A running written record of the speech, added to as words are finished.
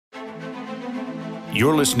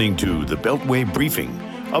You're listening to The Beltway Briefing,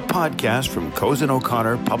 a podcast from Cozen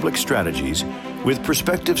O'Connor Public Strategies with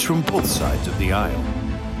perspectives from both sides of the aisle.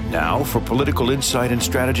 Now, for political insight and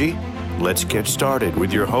strategy, let's get started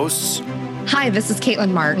with your hosts. Hi, this is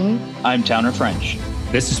Caitlin Martin. I'm Towner French.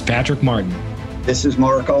 This is Patrick Martin. This is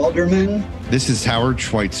Mark Alderman. This is Howard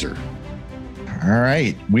Schweitzer. All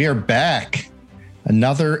right, we are back.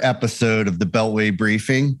 Another episode of the Beltway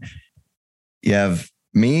Briefing. You have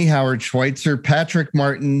me, Howard Schweitzer, Patrick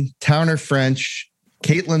Martin, Towner French,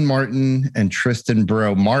 Caitlin Martin, and Tristan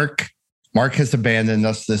Bro. Mark has abandoned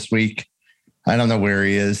us this week. I don't know where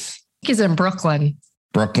he is. He's in Brooklyn.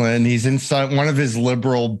 He's inside one of his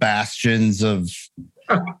liberal bastions of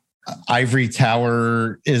ivory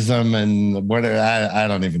tower-ism and what I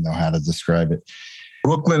don't even know how to describe it.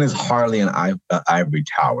 Brooklyn is hardly an ivory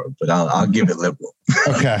tower, but I'll give it liberal.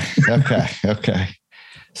 Okay.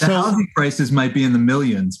 The housing prices might be in the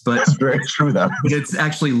millions, but that's very true, though. It's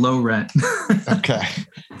actually low rent. Okay.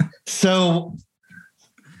 So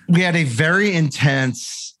we had a very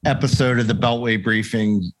intense episode of the Beltway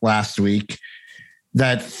Briefing last week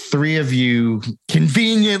that three of you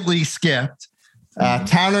conveniently skipped.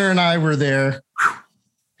 Towner and I were there.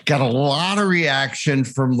 Got a lot of reaction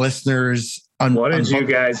from listeners. What did you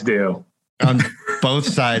guys do? On both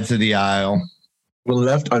sides of the aisle. We're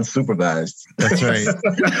left unsupervised. That's right.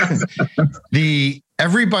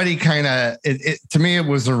 Everybody kind of, to me, it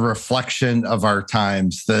was a reflection of our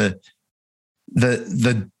times. The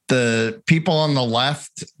people on the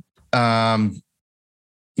left, saw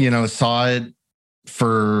it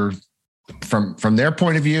from their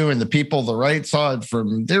point of view, and the people on the right saw it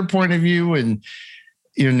from their point of view, and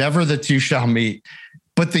never the two shall meet.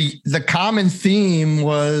 But the common theme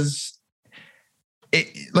was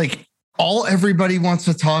all everybody wants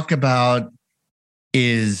to talk about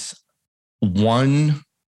is one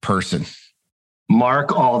person.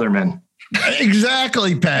 Mark Alderman.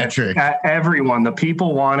 Exactly, Patrick. Everyone, the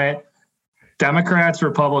people want it. Democrats,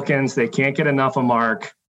 Republicans, they can't get enough of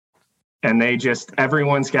Mark. And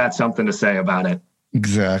everyone's got something to say about it.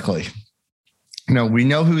 Exactly. No, we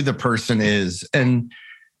know who the person is. And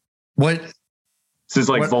what... This is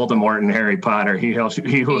like Voldemort and Harry Potter. He will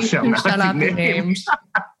shall not be named.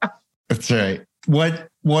 That's right. What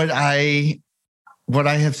I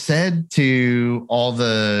have said to all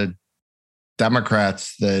the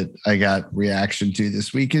Democrats that I got reaction to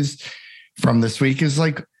this week is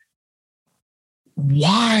like,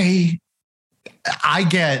 why? I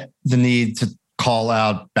get the need to call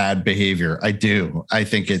out bad behavior. I do. I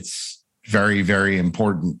think it's very, very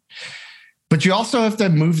important. But you also have to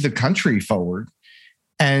move the country forward.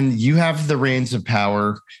 And you have the reins of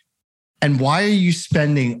power. And why are you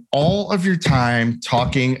spending all of your time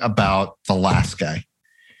talking about the last guy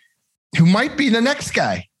who might be the next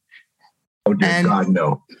guy? Oh, dear God,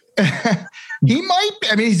 no. He might be.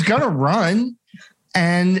 I mean, he's going to run.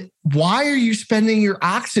 And why are you spending your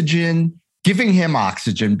oxygen, giving him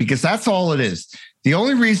oxygen? Because that's all it is. The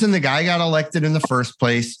only reason the guy got elected in the first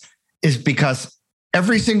place is because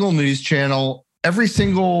every single news channel, every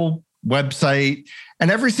single website, and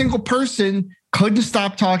every single person couldn't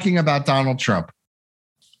stop talking about Donald Trump.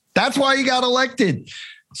 That's why he got elected.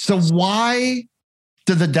 So why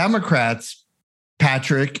do the Democrats,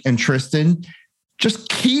 Patrick and Tristan, just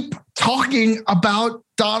keep talking about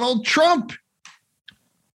Donald Trump?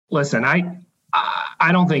 Listen, I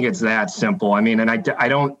don't think it's that simple. I mean, and I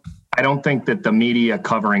don't think that the media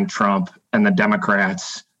covering Trump and the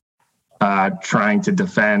Democrats trying to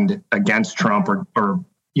defend against Trump or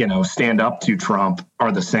stand up to Trump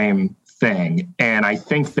are the same thing. And I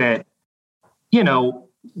think that,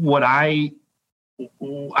 I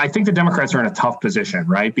think the Democrats are in a tough position,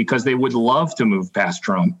 right? Because they would love to move past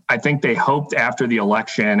Trump. I think they hoped after the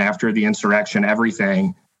election, after the insurrection,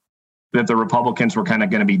 everything, that the Republicans were kind of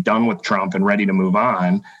going to be done with Trump and ready to move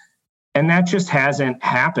on. And that just hasn't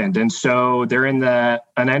happened. And so they're in an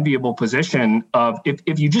enviable position of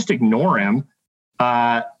if you just ignore him,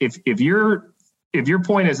 if your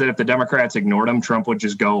point is that if the Democrats ignored him, Trump would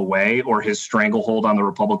just go away or his stranglehold on the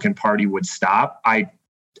Republican Party would stop, I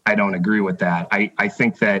don't agree with that. I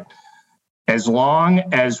think that as long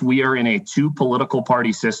as we are in a two political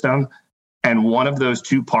party system and one of those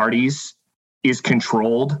two parties is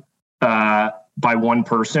controlled by one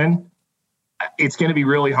person, it's going to be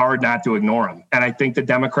really hard not to ignore him. And I think the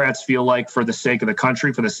Democrats feel like for the sake of the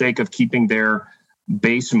country, for the sake of keeping their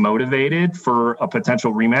base motivated for a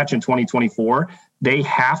potential rematch in 2024, they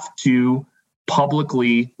have to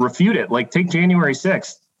publicly refute it. Like take January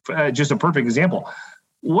 6th, just a perfect example.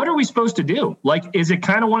 What are we supposed to do? Like, is it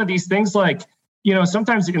kind of one of these things like,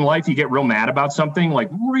 sometimes in life you get real mad about something,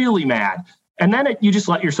 like really mad. And then you just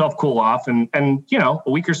let yourself cool off. And a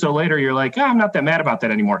week or so later, you're like, I'm not that mad about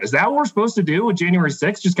that anymore. Is that what we're supposed to do with January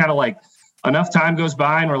 6th? Just kind of like enough time goes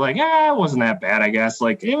by and we're like, it wasn't that bad, I guess.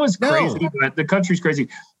 Like it was crazy, but the country's crazy.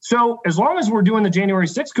 So as long as we're doing the January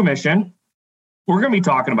 6th commission, we're going to be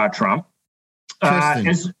talking about Trump.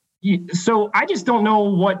 So I just don't know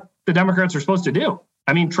what the Democrats are supposed to do.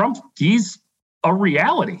 I mean, Trump, he's a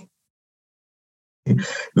reality.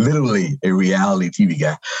 Literally a reality TV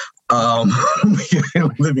guy.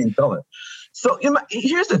 Living color. So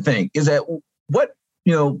here's the thing, is that what,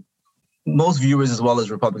 most viewers as well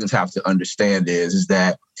as Republicans have to understand is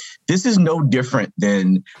that this is no different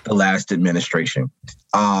than the last administration.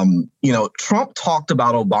 Trump talked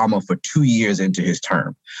about Obama for 2 years into his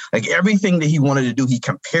term. Like everything that he wanted to do, he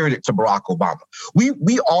compared it to Barack Obama.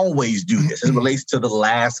 We always do this. It relates to the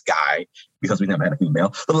last guy, because we never had a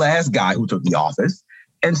female, the last guy who took the office.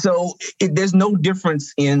 And so there's no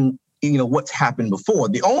difference in what's happened before.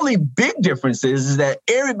 The only big difference is that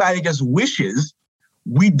everybody just wishes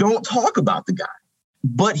we don't talk about the guy.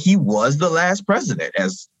 But he was the last president,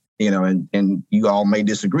 as and you all may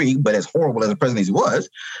disagree, but as horrible as a president as he was,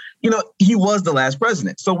 he was the last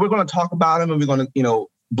president. So we're going to talk about him and we're going to,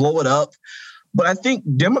 blow it up. But I think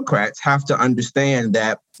Democrats have to understand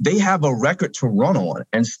that they have a record to run on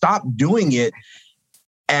and stop doing it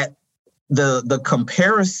at the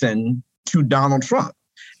comparison to Donald Trump.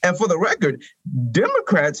 And for the record,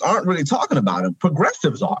 Democrats aren't really talking about him.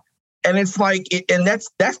 Progressives are. And it's like, and that's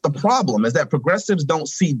the problem, is that progressives don't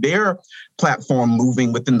see their platform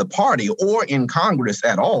moving within the party or in Congress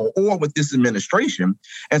at all, or with this administration.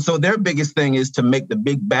 And so their biggest thing is to make the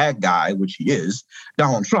big bad guy, which he is,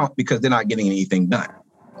 Donald Trump, because they're not getting anything done.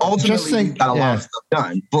 Ultimately, he got a lot of stuff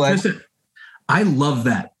done. But I love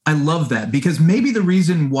that. I love that, because maybe the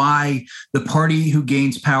reason why the party who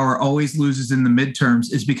gains power always loses in the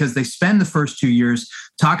midterms is because they spend the first 2 years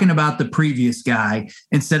talking about the previous guy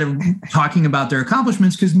instead of talking about their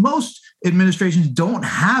accomplishments, because most administrations don't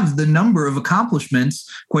have the number of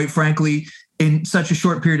accomplishments, quite frankly, in such a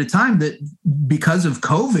short period of time that because of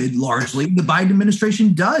COVID, largely, the Biden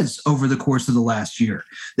administration does over the course of the last year.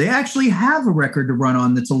 They actually have a record to run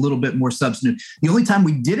on that's a little bit more substantive. The only time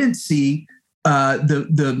we didn't see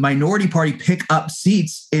the minority party pick up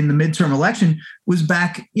seats in the midterm election was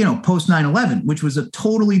back, post 9/11, which was a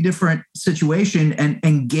totally different situation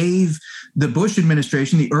and gave the Bush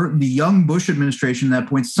administration, the young Bush administration at that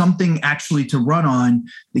point, something actually to run on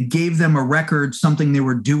that gave them a record, something they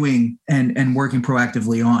were doing and working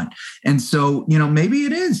proactively on. And so, maybe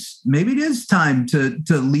it is time to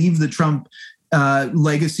leave the Trump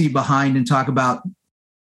legacy behind and talk about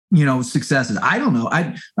successes. I don't know.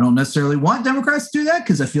 I don't necessarily want Democrats to do that,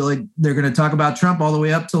 because I feel like they're going to talk about Trump all the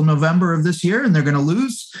way up till November of this year, and they're going to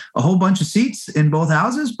lose a whole bunch of seats in both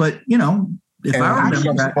houses. But, if I were a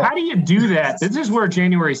Democrat, how do you do that? This is where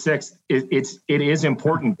January 6th, it is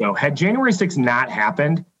important, though. Had January 6th not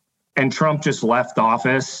happened and Trump just left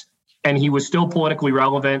office and he was still politically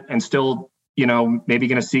relevant and still, maybe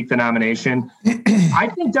going to seek the nomination,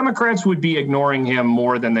 I think Democrats would be ignoring him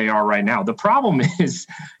more than they are right now. The problem is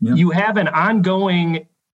you have an ongoing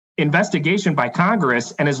investigation by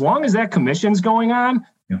Congress, and as long as that commission's going on,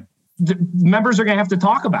 the members are going to have to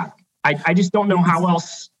talk about it. I just don't know how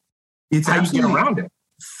else you get around it.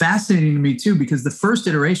 Fascinating to me too, because the first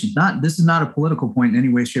iteration, this is not a political point in any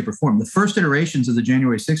way, shape, or form. The first iterations of the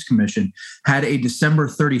January 6th Commission had a December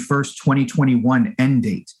 31st, 2021 end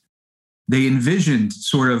date. They envisioned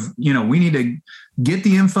sort of, we need to get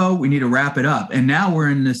the info, we need to wrap it up. And now we're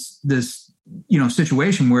in this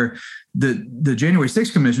situation where the January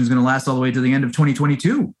 6th Commission is going to last all the way to the end of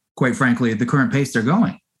 2022, quite frankly, at the current pace they're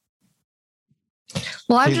going.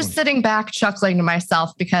 Well, I'm just sitting back chuckling to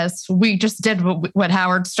myself, because we just did what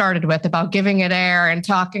Howard started with about giving it air and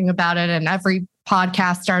talking about it, and every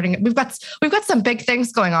podcast starting. We've got some big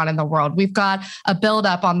things going on in the world. We've got a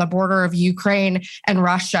buildup on the border of Ukraine and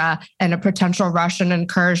Russia and a potential Russian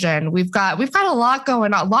incursion. We've got a lot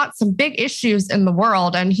going on, some big issues in the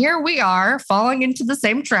world. And here we are falling into the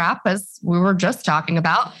same trap as we were just talking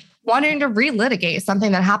about, wanting to relitigate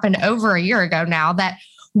something that happened over a year ago now, that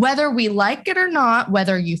whether we like it or not,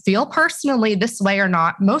 whether you feel personally this way or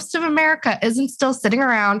not, most of America isn't still sitting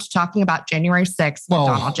around talking about January 6th with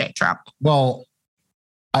Donald J. Trump. Well,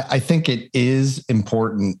 I think it is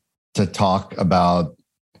important to talk about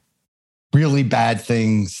really bad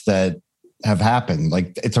things that have happened.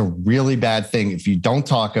 Like, it's a really bad thing. If you don't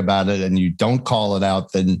talk about it and you don't call it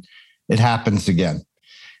out, then it happens again.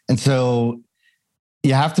 And so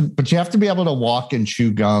you have to be able to walk and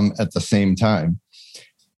chew gum at the same time.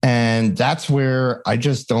 And that's where I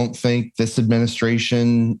just don't think this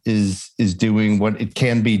administration is doing what it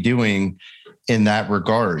can be doing in that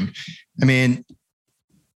regard. I mean,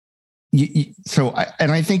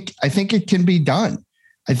 I think it can be done.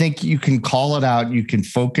 I think you can call it out. You can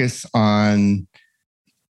focus on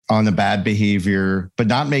the bad behavior, but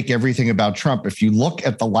not make everything about Trump. If you look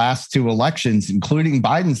at the last two elections, including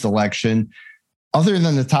Biden's election, other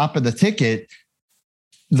than the top of the ticket,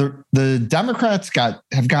 the Democrats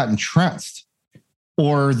have gotten trounced,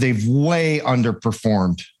 or they've way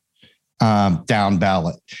underperformed down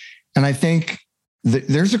ballot. And I think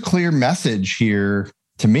there's a clear message here,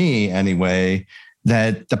 to me anyway,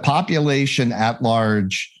 that the population at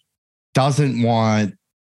large doesn't want,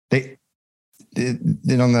 they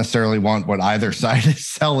don't necessarily want what either side is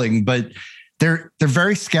selling, but they're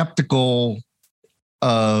very skeptical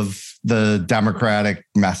of the Democratic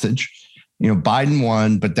message. Biden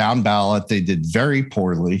won, but down ballot, they did very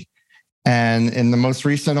poorly. And in the most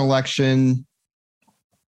recent election,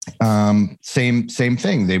 same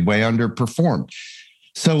thing. They way underperformed.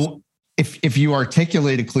 So if you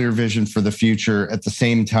articulate a clear vision for the future at the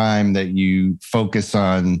same time that you focus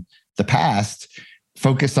on the past,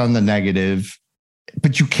 focus on the negative,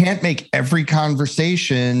 but you can't make every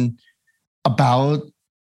conversation about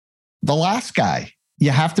the last guy. You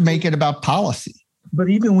have to make it about policy. But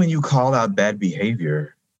even when you call out bad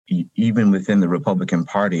behavior, even within the Republican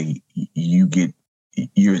Party,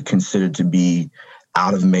 you're considered to be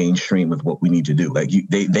out of mainstream with what we need to do. Like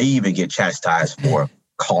they even get chastised for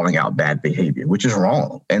calling out bad behavior, which is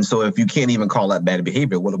wrong. And so if you can't even call out bad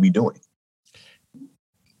behavior, what are we doing?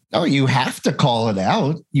 No, you have to call it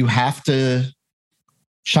out. You have to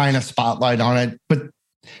shine a spotlight on it, but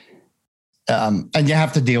and you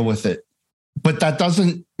have to deal with it. But that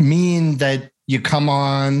doesn't mean that you come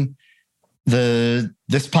on this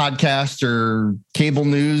podcast or cable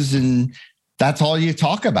news and that's all you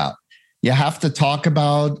talk about. You have to talk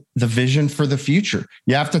about the vision for the future.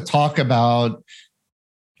 You have to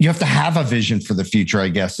have a vision for the future, I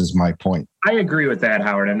guess, is my point. I agree with that,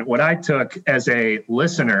 Howard. And what I took as a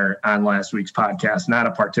listener on last week's podcast, not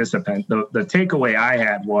a participant, the takeaway I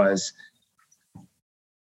had was,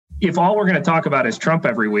 if all we're going to talk about is Trump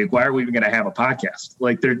every week, why are we even going to have a podcast?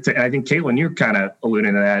 Like, I think, Caitlin, you're kind of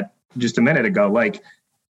alluding to that just a minute ago. Like,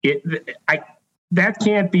 that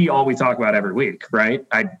can't be all we talk about every week, right?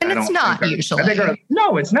 It's not usually.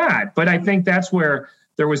 No, it's not. But I think that's where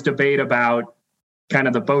there was debate about kind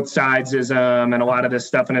of the both sidesism and a lot of this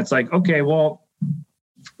stuff. And it's like, okay, well,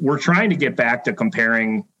 we're trying to get back to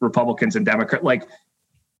comparing Republicans and Democrats. Like,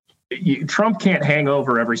 Trump can't hang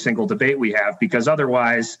over every single debate we have, because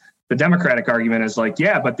otherwise the Democratic argument is like,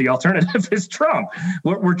 yeah, but the alternative is Trump.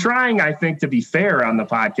 We're trying, I think, to be fair on the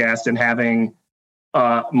podcast and having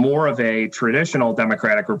more of a traditional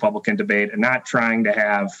Democratic Republican debate and not trying to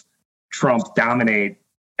have Trump dominate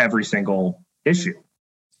every single issue.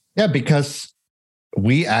 Yeah, because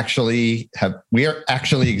we actually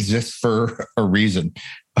exist for a reason.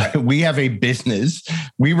 We have a business.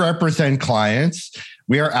 We represent clients.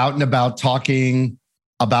 We are out and about talking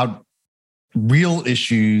about real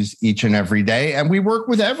issues each and every day. And we work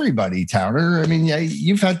with everybody, Towner. I mean, yeah,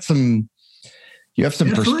 you have some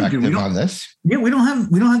perspective on this. Yeah, we don't have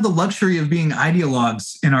the luxury of being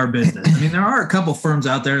ideologues in our business. I mean, there are a couple firms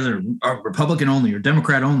out there that are Republican only or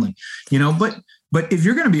Democrat only, but if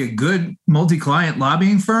you're going to be a good multi-client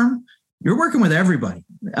lobbying firm, you're working with everybody.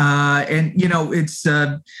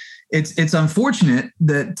 It's unfortunate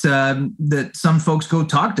that some folks go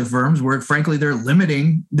talk to firms where, frankly, they're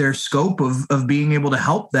limiting their scope of being able to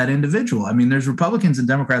help that individual. I mean, there's Republicans and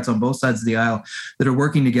Democrats on both sides of the aisle that are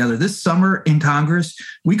working together. This summer in Congress,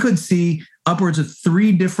 we could see upwards of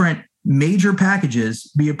 3 different major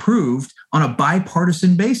packages be approved on a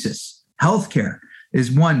bipartisan basis. Healthcare is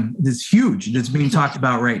one that's huge, that's being talked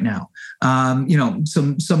about right now.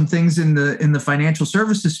 Some things in the financial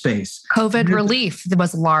services space. COVID relief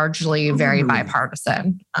was largely very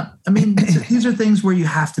bipartisan. I mean, these are things where you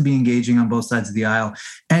have to be engaging on both sides of the aisle.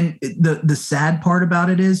 And the sad part about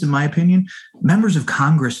it is, in my opinion, members of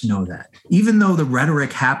Congress know that. Even though the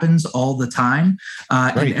rhetoric happens all the time,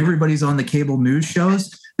 and everybody's on the cable news shows,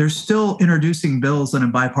 they're still introducing bills in a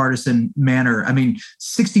bipartisan manner. I mean,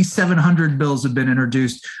 6,700 bills have been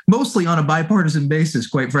introduced, mostly on a bipartisan basis,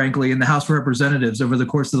 quite frankly, in the House of Representatives over the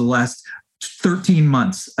course of the last 13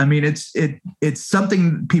 months. I mean, it's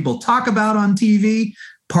something people talk about on TV,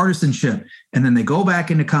 partisanship, and then they go back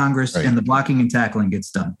into Congress and the blocking and tackling gets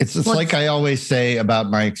done. It's like I always say about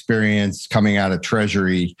my experience coming out of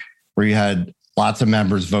Treasury, where you had lots of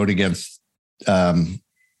members vote against the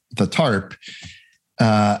TARP.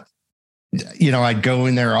 I'd go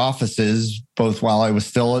in their offices both while I was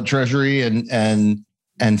still at Treasury and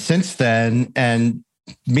since then, and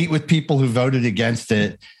meet with people who voted against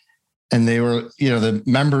it. And they were, the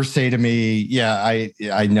members say to me, yeah,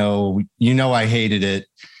 I know, I hated it.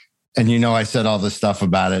 And, I said all this stuff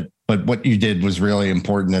about it, but what you did was really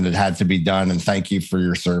important and it had to be done. And thank you for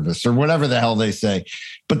your service, or whatever the hell they say.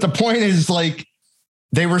 But the point is, like,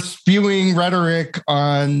 they were spewing rhetoric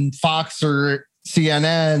on Fox or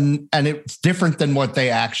CNN, and it's different than what they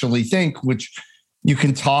actually think, which you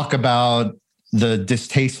can talk about the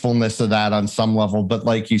distastefulness of that on some level. But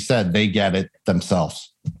like you said, they get it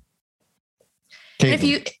themselves.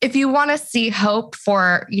 If you want to see hope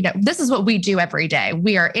for, this is what we do every day.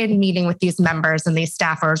 We are in meeting with these members and these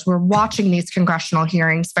staffers. We're watching these congressional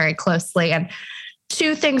hearings very closely. And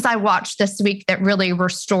two things I watched this week that really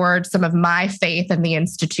restored some of my faith in the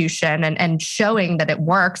institution and showing that it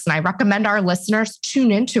works. And I recommend our listeners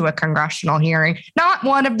tune into a congressional hearing, not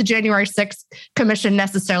one of the January 6th commission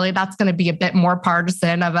necessarily. That's going to be a bit more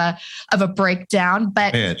partisan of a breakdown.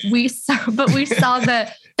 But we saw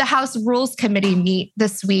the House Rules Committee meet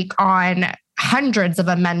this week on hundreds of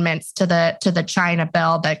amendments to the China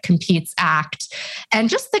bill, the Competes Act, and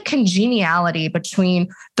just the congeniality between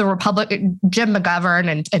the Republican Jim McGovern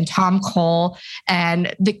and Tom Cole,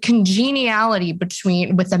 and the congeniality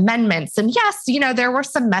with amendments. And yes, there were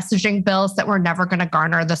some messaging bills that were never going to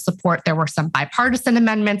garner the support. There were some bipartisan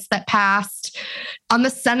amendments that passed. On the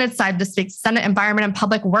Senate side this week, Senate Environment and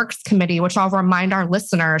Public Works Committee, which I'll remind our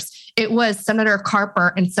listeners, it was Senator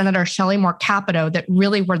Carper and Senator Shelley Moore Capito that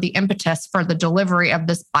really were the impetus for the delivery of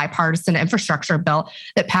this bipartisan infrastructure bill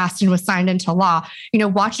that passed and was signed into law.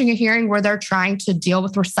 Watching a hearing where they're trying to deal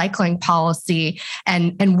with recycling policy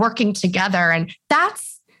and working together. And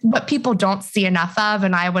that's what people don't see enough of.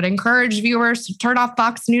 And I would encourage viewers to turn off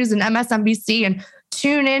Fox News and MSNBC and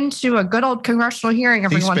tune into a good old congressional hearing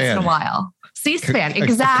every once in a while. C-SPAN,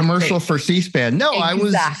 exactly. A commercial for C-SPAN. No,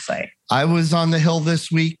 exactly. I was on the Hill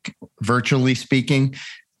this week, virtually speaking,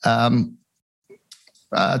 talking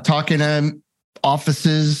to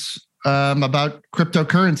offices about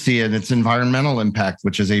cryptocurrency and its environmental impact,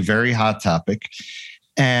 which is a very hot topic.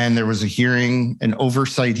 And there was a hearing, an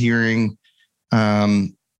oversight hearing, a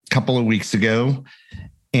couple of weeks ago.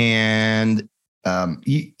 And,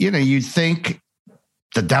 you'd think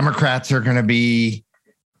the Democrats are going to be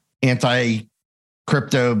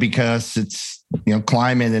anti-crypto because it's,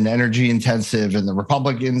 climate and energy intensive, and the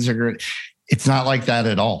Republicans are going to, it's not like that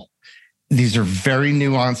at all. These are very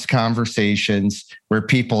nuanced conversations where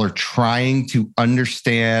people are trying to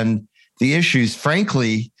understand the issues,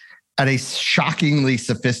 frankly, at a shockingly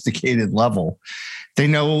sophisticated level. They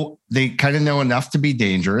kind of know enough to be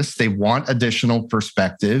dangerous. They want additional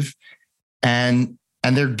perspective, and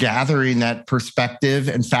they're gathering that perspective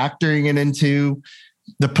and factoring it into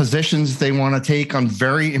the positions they want to take on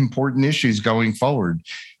very important issues going forward.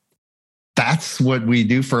 That's what we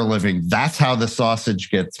do for a living. That's how the sausage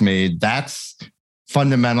gets made. That's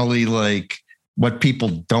fundamentally like what people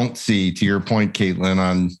don't see, to your point, Caitlin,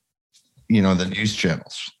 on, the news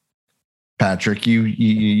channels. Patrick,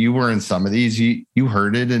 you were in some of these, you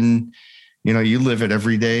heard it, and, you live it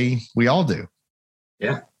every day. We all do.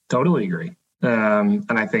 Yeah, totally agree. And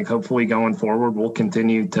I think hopefully going forward, we'll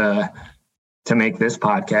continue to make this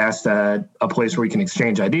podcast a place where we can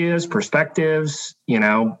exchange ideas, perspectives.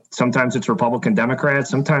 Sometimes it's Republican, Democrats,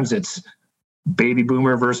 sometimes it's baby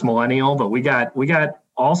boomer versus millennial, but we got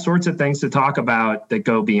all sorts of things to talk about that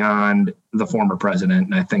go beyond the former president.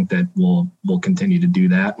 And I think that we'll continue to do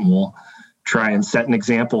that, and we'll try and set an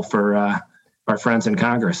example for our friends in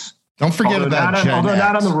Congress. Don't forget about although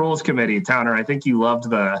not on the Rules Committee, Towner. I think you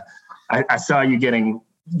loved I saw you getting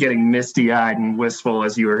misty-eyed and wistful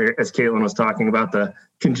as Caitlin was talking about the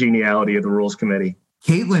congeniality of the Rules Committee.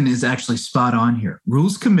 Caitlin is actually spot on here.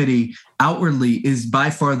 Rules Committee outwardly is by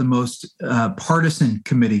far the most partisan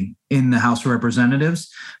committee in the House of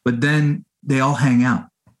Representatives, but then they all hang out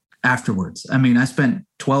afterwards. I mean, I spent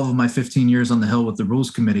 12 of my 15 years on the Hill with the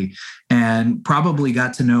Rules Committee and probably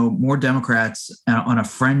got to know more Democrats on a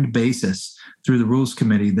friend basis through the Rules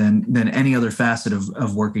Committee than any other facet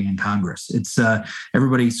of working in Congress. It's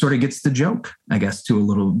everybody sort of gets the joke, I guess, to a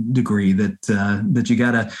little degree that you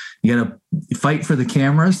gotta fight for the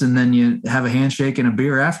cameras and then you have a handshake and a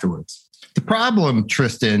beer afterwards. The problem,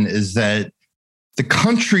 Tristan, is that the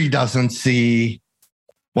country doesn't see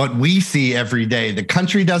what we see every day. The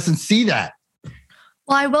country doesn't see that.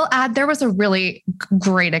 Well, I will add, there was a really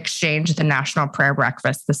great exchange at the National Prayer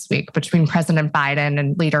Breakfast this week between President Biden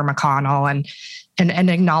and Leader McConnell, and an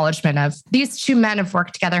acknowledgement of these two men have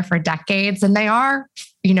worked together for decades, and they are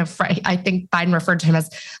I think Biden referred to him as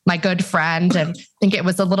my good friend. And I think it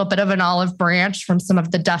was a little bit of an olive branch from some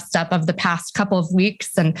of the dust up of the past couple of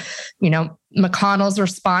weeks. And, McConnell's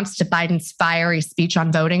response to Biden's fiery speech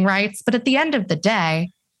on voting rights. But at the end of the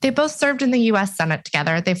day, they both served in the U.S. Senate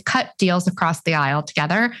together. They've cut deals across the aisle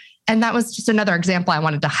together. And that was just another example I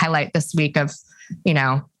wanted to highlight this week of,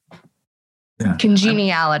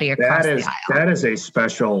 congeniality across the aisle. That is a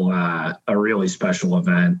special, a really special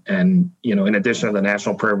event. And, in addition to the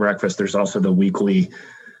National Prayer Breakfast, there's also the weekly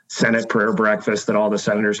Senate prayer breakfast that all the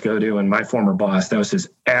senators go to. And my former boss, that was his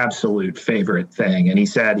absolute favorite thing. And he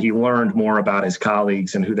said he learned more about his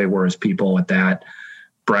colleagues and who they were as people at that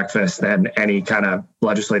breakfast than any kind of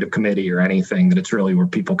legislative committee or anything, that it's really where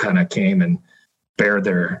people kind of came and bared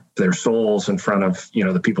their souls in front of,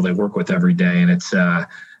 the people they work with every day. And it's, I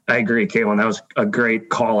agree, Caitlin, that was a great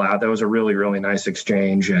call out. That was a really, really nice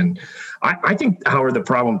exchange. And I think, Howard, the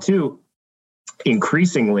problem too,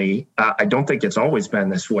 increasingly, I don't think it's always been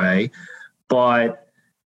this way, but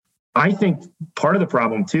I think part of the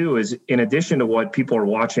problem too is, in addition to what people are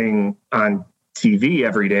watching on TV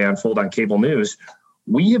every day unfold on cable news,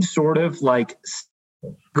 we have sort of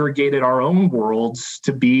segregated our own worlds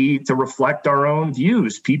to reflect our own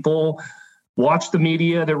views. People watch the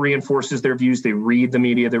media that reinforces their views. They read the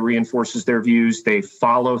media that reinforces their views. They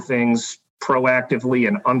follow things proactively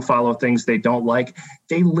and unfollow things they don't like.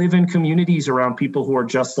 They live in communities around people who are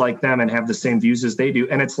just like them and have the same views as they do.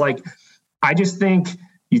 And it's I just think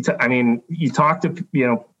you talk to,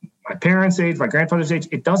 my parents' age, my grandfather's age,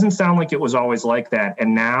 it doesn't sound like it was always like that.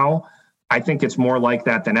 And now I think it's more like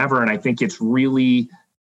that than ever. And I think it's really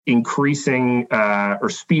increasing or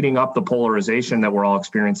speeding up the polarization that we're all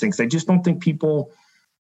experiencing. Because I just don't think people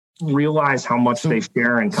realize how much they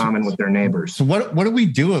share in common with their neighbors. So what do we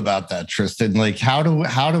do about that, Tristan? How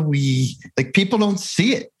do we, people don't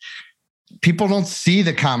see it. People don't see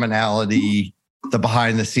the commonality, the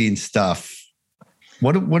behind the scenes stuff.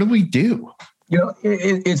 What do we do?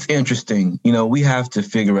 It's interesting. We have to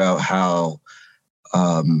figure out how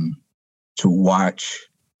to watch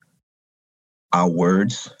our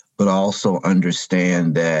words, but also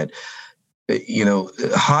understand that,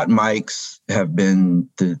 hot mics have been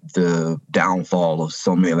the downfall of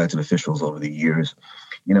so many elected officials over the years.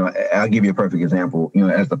 I'll give you a perfect example.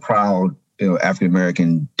 As the proud,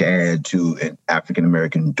 African-American dad to an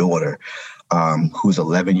African-American daughter, who's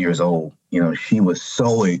 11 years old, she was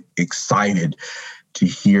so excited to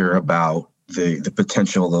hear about the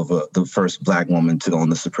potential of the first Black woman to go on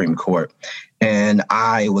the Supreme Court. And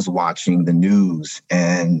I was watching the news,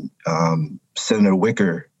 and Senator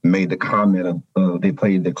Wicker made the comment of they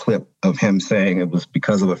played the clip of him saying it was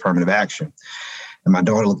because of affirmative action. And my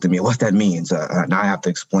daughter looked at me, what that means? And I have to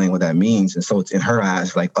explain what that means. And so it's in her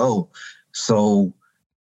eyes oh, so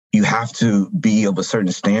you have to be of a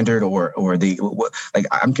certain standard or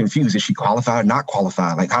I'm confused. Is she qualified or not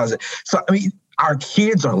qualified? How is it? So, our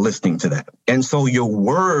kids are listening to that. And so your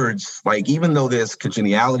words, even though there's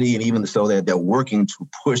congeniality and even so that they're working to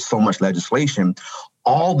push so much legislation,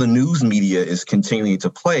 all the news media is continuing to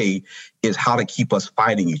play is how to keep us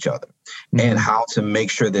fighting each other and how to make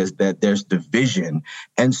sure there's division.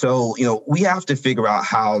 And so, we have to figure out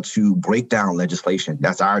how to break down legislation.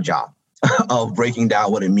 That's our job. Of breaking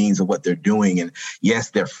down what it means and what they're doing. And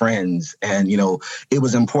yes, they're friends. And, it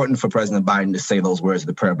was important for President Biden to say those words at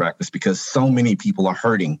the prayer breakfast because so many people are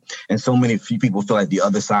hurting and so many people feel like the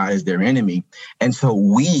other side is their enemy. And so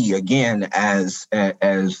we, again, as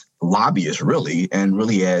lobbyists, really, and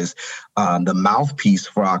really as the mouthpiece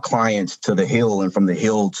for our clients to the Hill and from the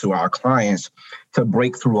Hill to our clients, to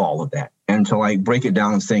break through all of that and to break it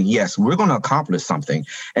down and saying, yes, we're going to accomplish something.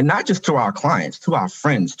 And not just to our clients, to our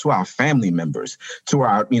friends, to our family members, to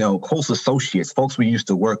our, close associates, folks we used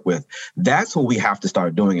to work with. That's what we have to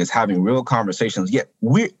start doing is having real conversations. Yet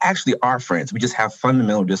we actually are friends. We just have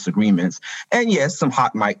fundamental disagreements. And yes, some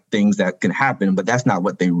hot mic things that can happen, but that's not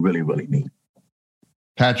what they really, really mean.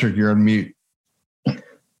 Patrick, you're on mute.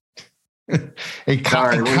 A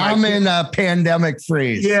common pandemic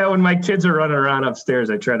phrase. Yeah, when my kids are running around upstairs,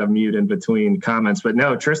 I try to mute in between comments. But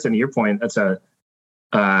no, Tristan, to your point, that's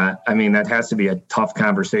that has to be a tough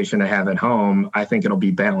conversation to have at home. I think it'll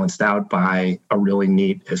be balanced out by a really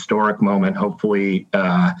neat historic moment, hopefully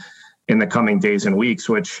in the coming days and weeks,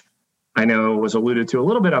 which I know was alluded to a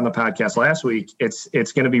little bit on the podcast last week. It's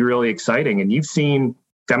going to be really exciting. And you've seen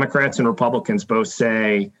Democrats and Republicans both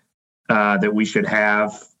say that we should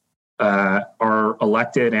have our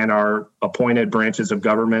elected and our appointed branches of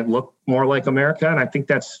government look more like America. And I think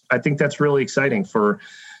that's really exciting for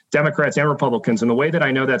Democrats and Republicans. And the way that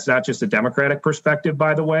I know that's not just a Democratic perspective,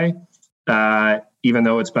 by the way, even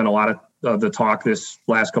though it's been a lot of the talk this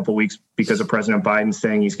last couple of weeks because of President Biden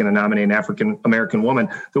saying he's going to nominate an African-American woman.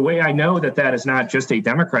 The way I know that is not just a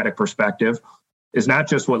Democratic perspective, is not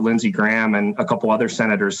just what Lindsey Graham and a couple other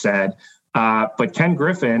senators said, but Ken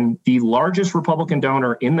Griffin, the largest Republican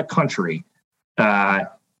donor in the country,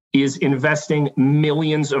 is investing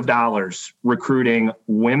millions of dollars recruiting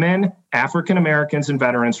women, African Americans, and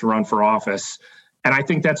veterans to run for office. And I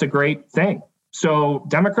think that's a great thing. So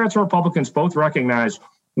Democrats and Republicans both recognize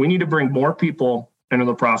we need to bring more people into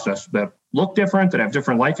the process that look different, that have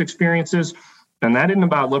different life experiences. And that isn't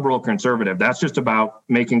about liberal or conservative. That's just about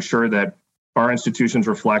making sure that our institutions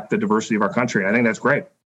reflect the diversity of our country. I think that's great.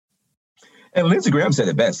 And Lindsey Graham said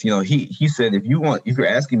it best. He said, if you're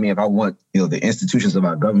asking me if I want, the institutions of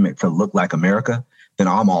our government to look like America, then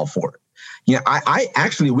I'm all for it. I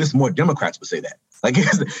actually wish more Democrats would say that. Like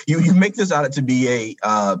you make this out to be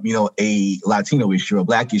a Latino issue, a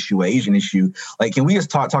Black issue, an Asian issue. Like, can we just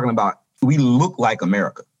talking about we look like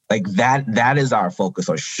America? Like that is our focus,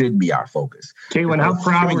 or should be our focus. Caitlin, how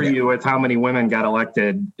proud were you with how many women got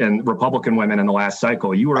elected, and Republican women in the last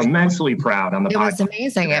cycle? You were immensely proud on the podcast. It was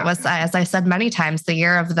amazing. It was, as I said many times, the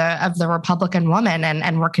year of the Republican woman,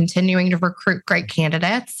 and we're continuing to recruit great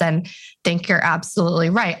candidates. And think you're absolutely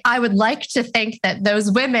right. I would like to think that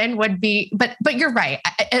those women would be, but you're right.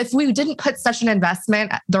 If we didn't put such an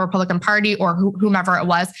investment, the Republican Party or whomever it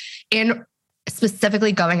was, in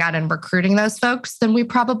specifically going out and recruiting those folks, then we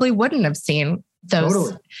probably wouldn't have seen those.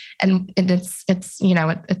 Totally. And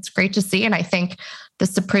it's great to see. And I think the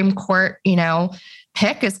Supreme Court,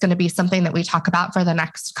 pick is going to be something that we talk about for the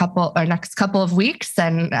next couple of weeks.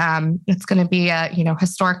 And it's going to be a,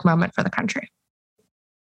 historic moment for the country.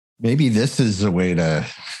 Maybe this is a way to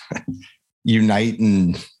unite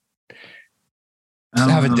and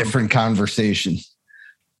have a different conversation.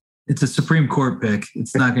 It's a Supreme Court pick.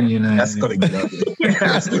 It's not going to unite. That's going to get ugly.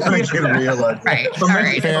 That's going to get real ugly.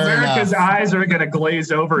 Right. America's eyes are going to glaze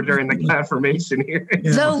over during the confirmation hearing.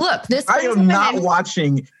 Yeah. So look, I am not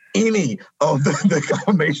watching any of the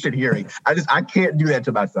confirmation hearing. I can't do that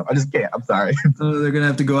to myself. I just can't. I'm sorry. So they're going to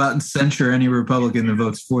have to go out and censure any Republican that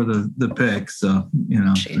votes for the pick. So,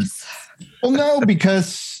 Jeez. Well, no,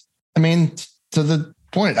 because, to the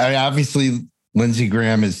point, obviously Lindsey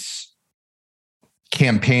Graham is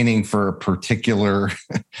campaigning for a particular,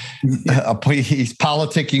 he's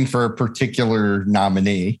politicking for a particular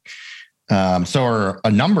nominee. So are a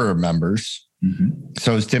number of members. Mm-hmm.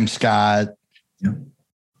 So is Tim Scott,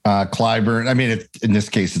 Clyburn. In this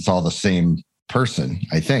case, it's all the same person,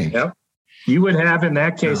 I think. Yep. You would have, in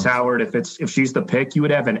that case, Howard, if she's the pick, you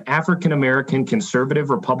would have an African-American conservative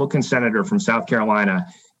Republican senator from South Carolina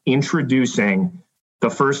introducing the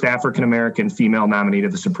first African-American female nominee to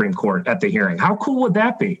the Supreme Court at the hearing. How cool would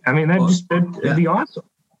that be? It'd be awesome.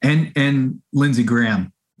 And Lindsey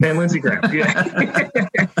Graham. And Lindsey Graham, yeah.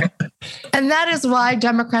 And that is why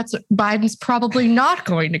Biden's probably not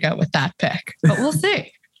going to go with that pick. But we'll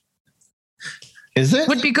see. Is it?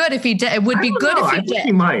 Would be good if he did. It would be good if he did. I think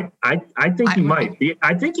he might. I think he might.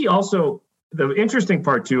 I think he also, the interesting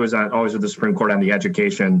part too is always with the Supreme Court on the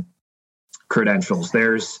education credentials.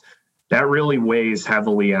 That really weighs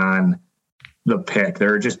heavily on the pick.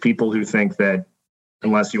 There are just people who think that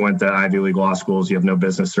unless you went to Ivy League law schools, you have no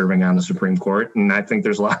business serving on the Supreme Court. And I think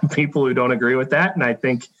there's a lot of people who don't agree with that. And I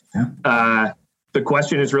think the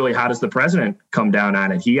question is really, how does the president come down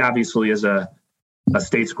on it? He obviously is a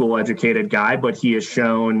state school educated guy, but he has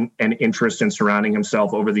shown an interest in surrounding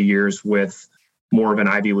himself over the years with more of an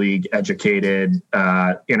Ivy League educated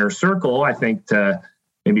inner circle, I think, to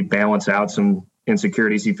maybe balance out some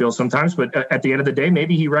insecurities he feels sometimes. But at the end of the day,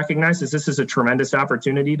 maybe he recognizes this is a tremendous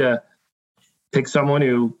opportunity to pick someone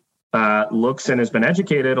who looks and has been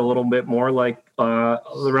educated a little bit more like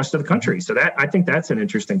the rest of the country. So I think that's an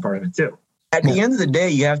interesting part of it too. At the end of the day,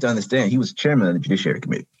 you have to understand he was chairman of the Judiciary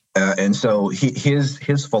Committee. And so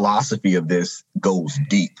his philosophy of this goes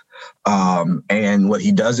deep. And what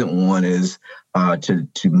he doesn't want is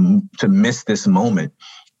to miss this moment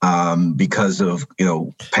because of,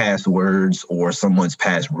 past words or someone's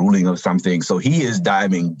past ruling of something. So he is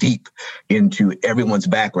diving deep into everyone's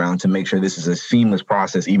background to make sure this is a seamless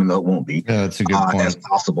process, even though it won't be that's a good point. As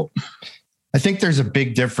possible. I think there's a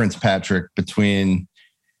big difference, Patrick, between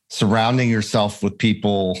surrounding yourself with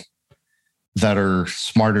people that are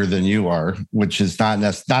smarter than you are, which is not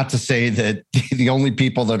to say that the only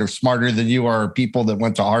people that are smarter than you are people that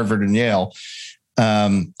went to Harvard and Yale.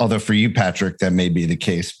 Although for you, Patrick, that may be the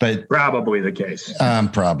case, but probably the case.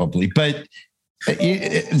 Probably, but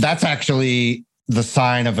that's actually the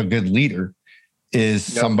sign of a good leader is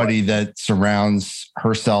somebody that surrounds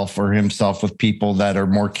herself or himself with people that are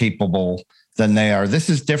more capable than they are. This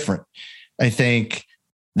is different. I think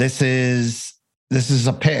this is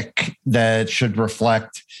a pick that should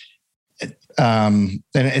reflect, and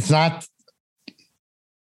it's not,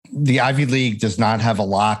 the Ivy League does not have a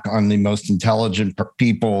lock on the most intelligent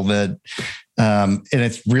people that, and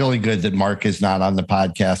it's really good that Mark is not on the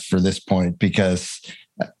podcast for this point, because,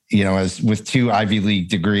 as with 2 Ivy League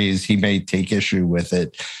degrees, he may take issue with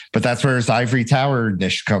it, but that's where his ivory tower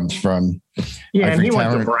niche comes from. Yeah, Ivory and he Tower.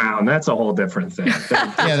 went to Brown. That's a whole different thing.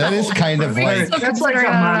 Yeah, that is kind of like, that's like a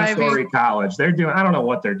Montessori college. They're doing, I don't know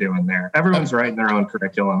what they're doing there. Everyone's writing their own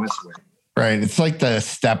curriculum. It's weird. right. It's like the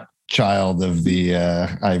stepchild of the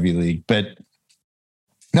Ivy League. But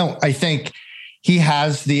no, I think he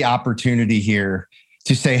has the opportunity here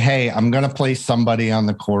to say, hey, I'm going to place somebody on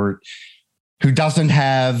the court who doesn't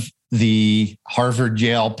have the Harvard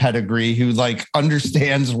Yale pedigree, who like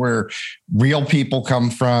understands where real people come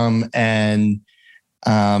from and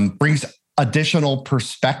brings additional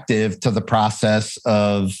perspective to the process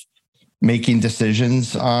of making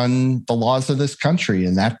decisions on the laws of this country.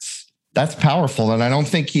 And that's powerful. And I don't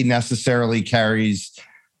think he necessarily carries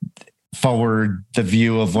forward the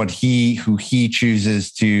view of who he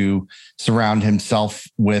chooses to surround himself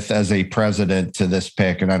with as a president to this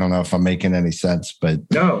pick. And I don't know if I'm making any sense, but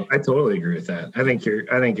no, I totally agree with that. I think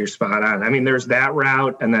you're spot on. I mean, there's that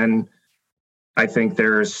route. And then I think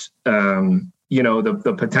there's,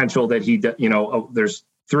 the potential that there's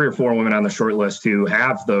 3 or 4 women on the short list who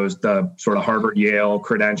have the sort of Harvard, Yale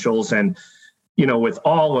credentials. And, with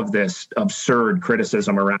all of this absurd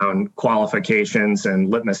criticism around qualifications and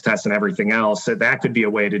litmus tests and everything else, that could be a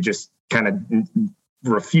way to just kind of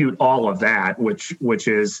refute all of that, which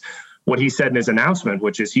is what he said in his announcement,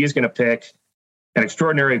 which is he's going to pick an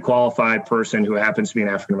extraordinarily qualified person who happens to be an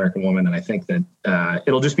African-American woman. And I think that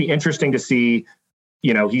it'll just be interesting to see,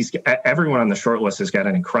 everyone on the short list has got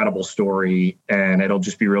an incredible story, and it'll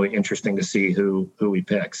just be really interesting to see who he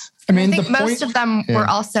picks. I think most of them were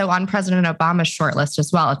also on President Obama's short list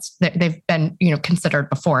as well. They've been, considered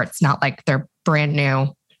before. It's not like they're brand new.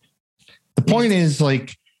 The point is,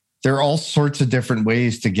 like, there are all sorts of different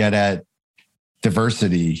ways to get at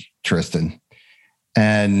diversity, Tristan.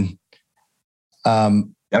 And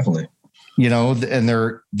definitely. And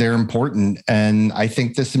they're important. And I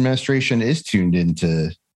think this administration is tuned into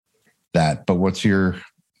that. But what do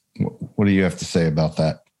you have to say about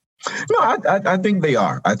that? No, I think they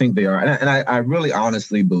are. I think they are. And I really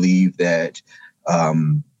honestly believe that,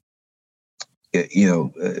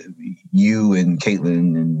 you and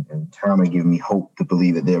Caitlin and Tom are giving me hope to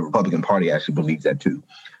believe that the Republican Party actually believes that too.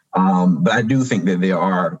 But I do think that there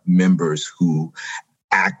are members who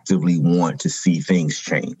actively want to see things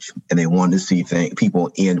change, and they want to see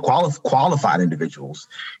people in qualified individuals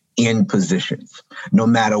in positions, no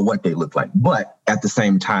matter what they look like, but at the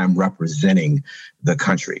same time representing the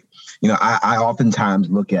country. I oftentimes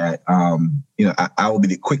look at, I will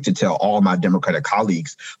be quick to tell all my Democratic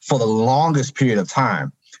colleagues, for the longest period of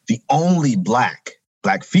time, the only black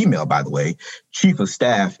female, by the way, chief of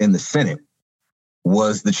staff in the Senate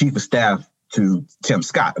was the chief of staff to Tim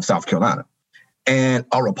Scott of South Carolina. And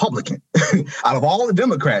a Republican. Out of all the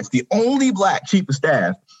Democrats, the only black chief of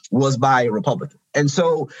staff was by a Republican. And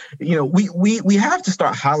so, we have to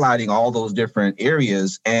start highlighting all those different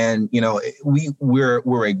areas. And,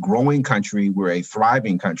 we're a growing country. We're a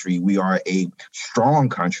thriving country. We are a strong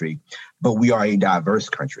country, but we are a diverse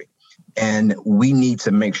country. And we need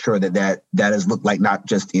to make sure that is looked like not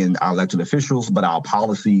just in our elected officials, but our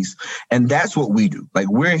policies. And that's what we do. Like,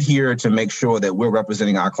 we're here to make sure that we're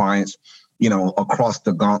representing our clients, across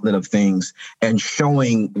the gauntlet of things, and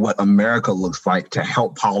showing what America looks like to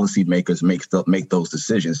help policymakers make those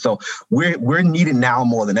decisions. So we're needed now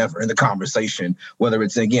more than ever in the conversation, whether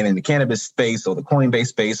it's, again, in the cannabis space or the Coinbase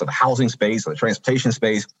space or the housing space or the transportation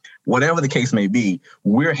space, whatever the case may be,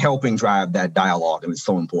 we're helping drive that dialogue, and it's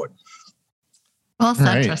so important. Well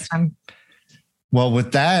said, Tristan. Well,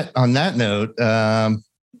 on that note, I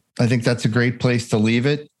think that's a great place to leave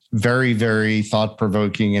it. Very, very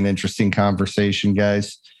thought-provoking and interesting conversation,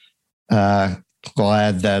 guys.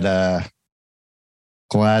 Glad that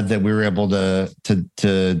we were able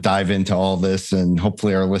to dive into all this, and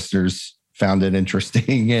hopefully our listeners found it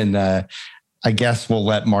interesting. And I guess we'll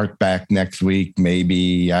let Mark back next week.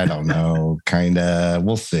 Maybe, I don't know, kind of.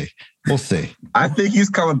 We'll see. I think he's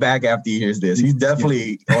coming back after he hears this. He's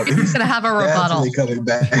definitely he's going to have a rebuttal. Coming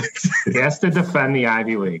back. He has to defend the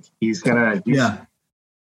Ivy League. He's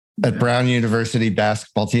at Brown University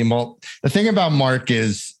basketball team. Well, the thing about Mark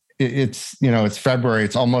is it's February.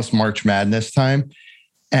 It's almost March Madness time,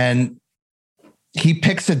 and he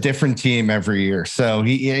picks a different team every year. So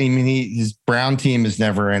his Brown team is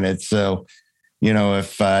never in it. So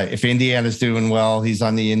if Indiana's doing well, he's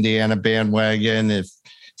on the Indiana bandwagon.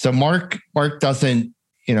 Mark doesn't,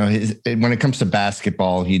 when it comes to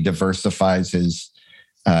basketball, he diversifies his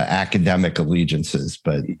academic allegiances,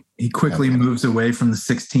 but he quickly moves away from the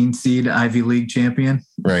 16 seed Ivy League champion.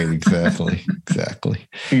 Right. Exactly.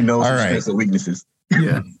 He knows all right. his weaknesses.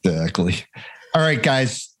 Yeah, exactly. All right,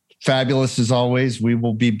 guys. Fabulous as always. We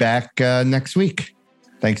will be back next week.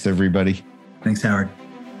 Thanks, everybody. Thanks, Howard.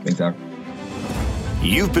 Thanks, Howard.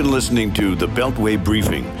 You've been listening to The Beltway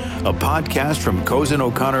Briefing, a podcast from Cozen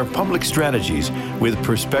O'Connor Public Strategies with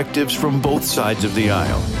perspectives from both sides of the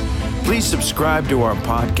aisle. Please subscribe to our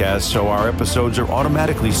podcast so our episodes are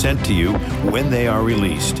automatically sent to you when they are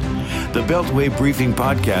released. The Beltway Briefing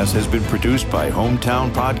podcast has been produced by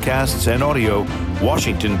Hometown Podcasts and Audio,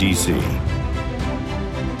 Washington, D.C.